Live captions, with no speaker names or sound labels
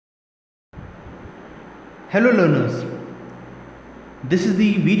Hello learners, this is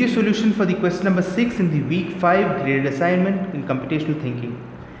the video solution for the question number 6 in the week 5 graded assignment in computational thinking.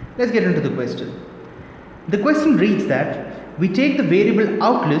 Let's get into the question. The question reads that we take the variable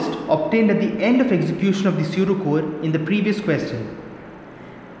outlist obtained at the end of execution of the pseudocode in the previous question.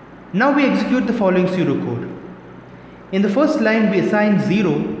 Now we execute the following pseudocode. In the first line we assign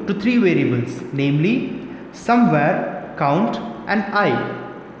 0 to 3 variables, namely somewhere, count and I.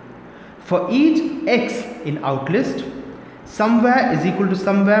 For each x in outlist, somewhere is equal to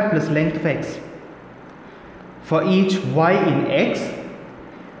somewhere plus length of x. For each y in x,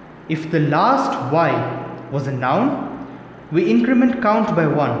 if the last y was a noun, we increment count by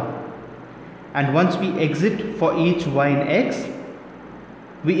 1. And once we exit for each y in x,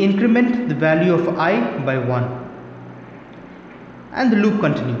 we increment the value of I by 1. And the loop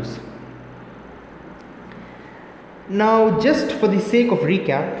continues. Now, just for the sake of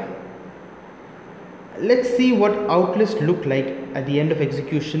recap, let's see what outlist looked like at the end of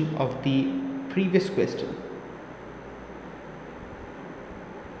execution of the previous question.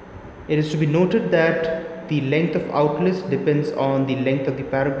 It is to be noted that the length of outlist depends on the length of the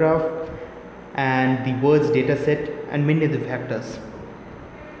paragraph and the words data set and many other factors.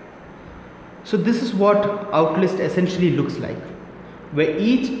 So this is what outlist essentially looks like, where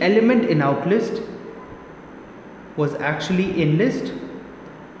each element in outlist was actually in list,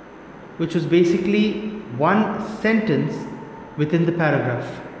 which was basically one sentence within the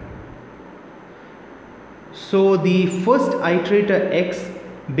paragraph. So the first iterator x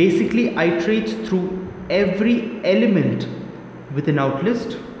basically iterates through every element within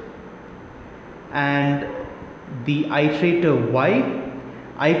outlist, and the iterator y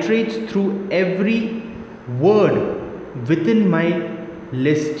iterates through every word within my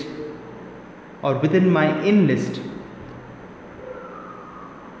list or within my in list,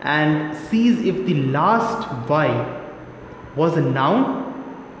 and sees if the last y was a noun,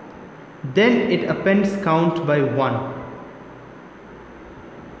 then it appends count by 1.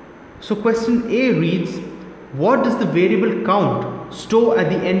 So question A reads, what does the variable count store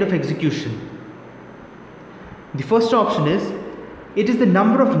at the end of execution? The first option is, it is the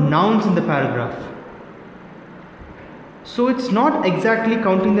number of nouns in the paragraph. So it's not exactly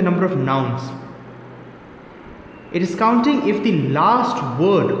counting the number of nouns. It is counting if the last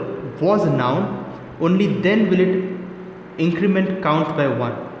word was a noun, only then will it increment count by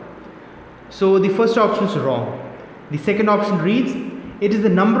 1. So the first option is wrong. The second option reads, it is the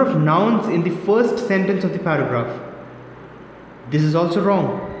number of nouns in the first sentence of the paragraph. This is also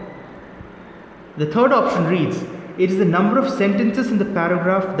wrong. The third option reads, it is the number of sentences in the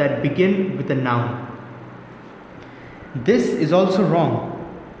paragraph that begin with a noun. This is also wrong.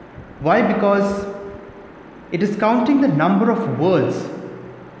 Why? Because it is counting the number of words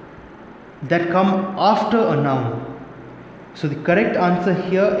that come after a noun. So the correct answer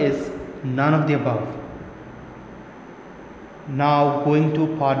here is none of the above. Now going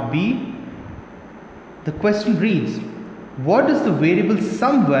to part B, the question reads, what does the variable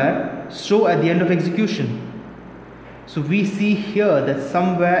somewhere store at the end of execution? So we see here that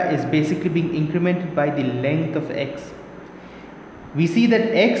somewhere is basically being incremented by the length of x. We see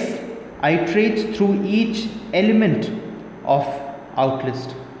that x iterates through each element of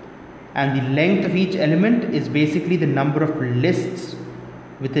outlist, and the length of each element is basically the number of lists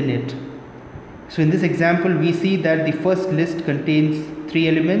within it. So in this example we see that the first list contains 3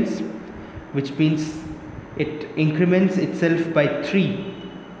 elements, which means it increments itself by 3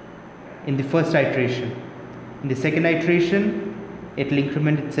 in the first iteration. In the second iteration it will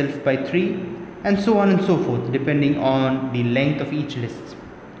increment itself by 3, and so on and so forth, depending on the length of each list.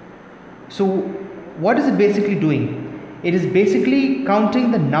 So what is it basically doing? It is basically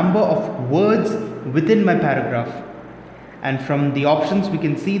counting the number of words within my paragraph. And from the options we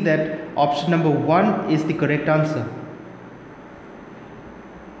can see that option number 1 is the correct answer.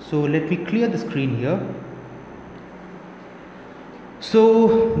 So let me clear the screen here.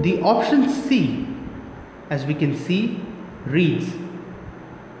 So the option C, as we can see, reads,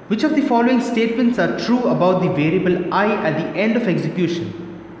 which of the following statements are true about the variable I at the end of execution?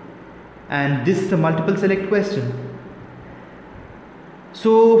 And this is a multiple select question.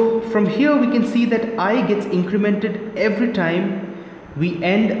 So from here we can see that I gets incremented every time we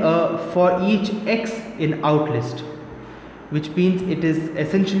end for each x in outlist, which means it is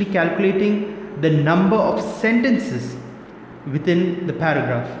essentially calculating the number of sentences within the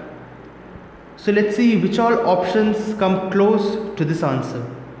paragraph. So let's see which all options come close to this answer.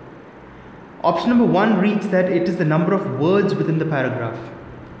 Option number 1 reads that it is the number of words within the paragraph.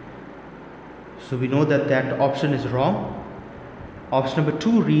 So we know that that option is wrong. Option number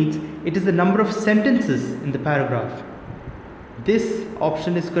 2 reads, it is the number of sentences in the paragraph. This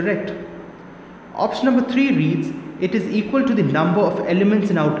option is correct. Option number 3 reads, it is equal to the number of elements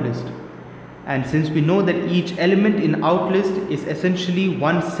in outlist. And since we know that each element in outlist is essentially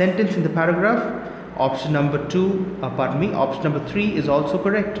one sentence in the paragraph, option number 3 is also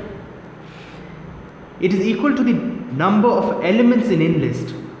correct. It is equal to the number of elements in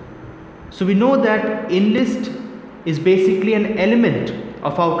inlist. So we know that inlist is basically an element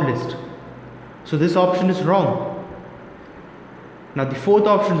of outlist. So this option is wrong. Now the fourth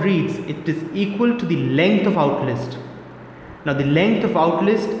option reads, it is equal to the length of outlist. Now the length of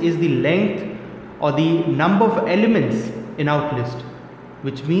outlist is the length or the number of elements in outlist,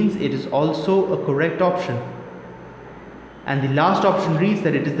 which means it is also a correct option. And the last option reads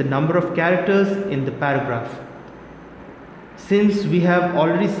that it is the number of characters in the paragraph. Since we have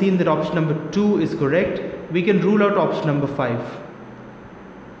already seen that option number 2 is correct, we can rule out option number 5.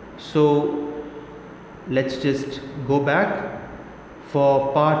 So let's just go back.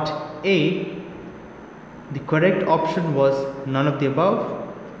 For part A, the correct option was none of the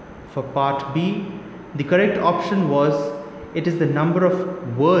above. For part B, the correct option was it is the number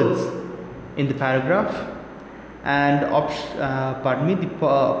of words in the paragraph. And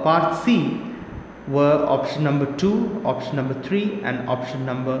part C were option number 2, option number 3 and option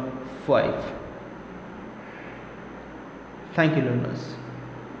number 5. Thank you, learners.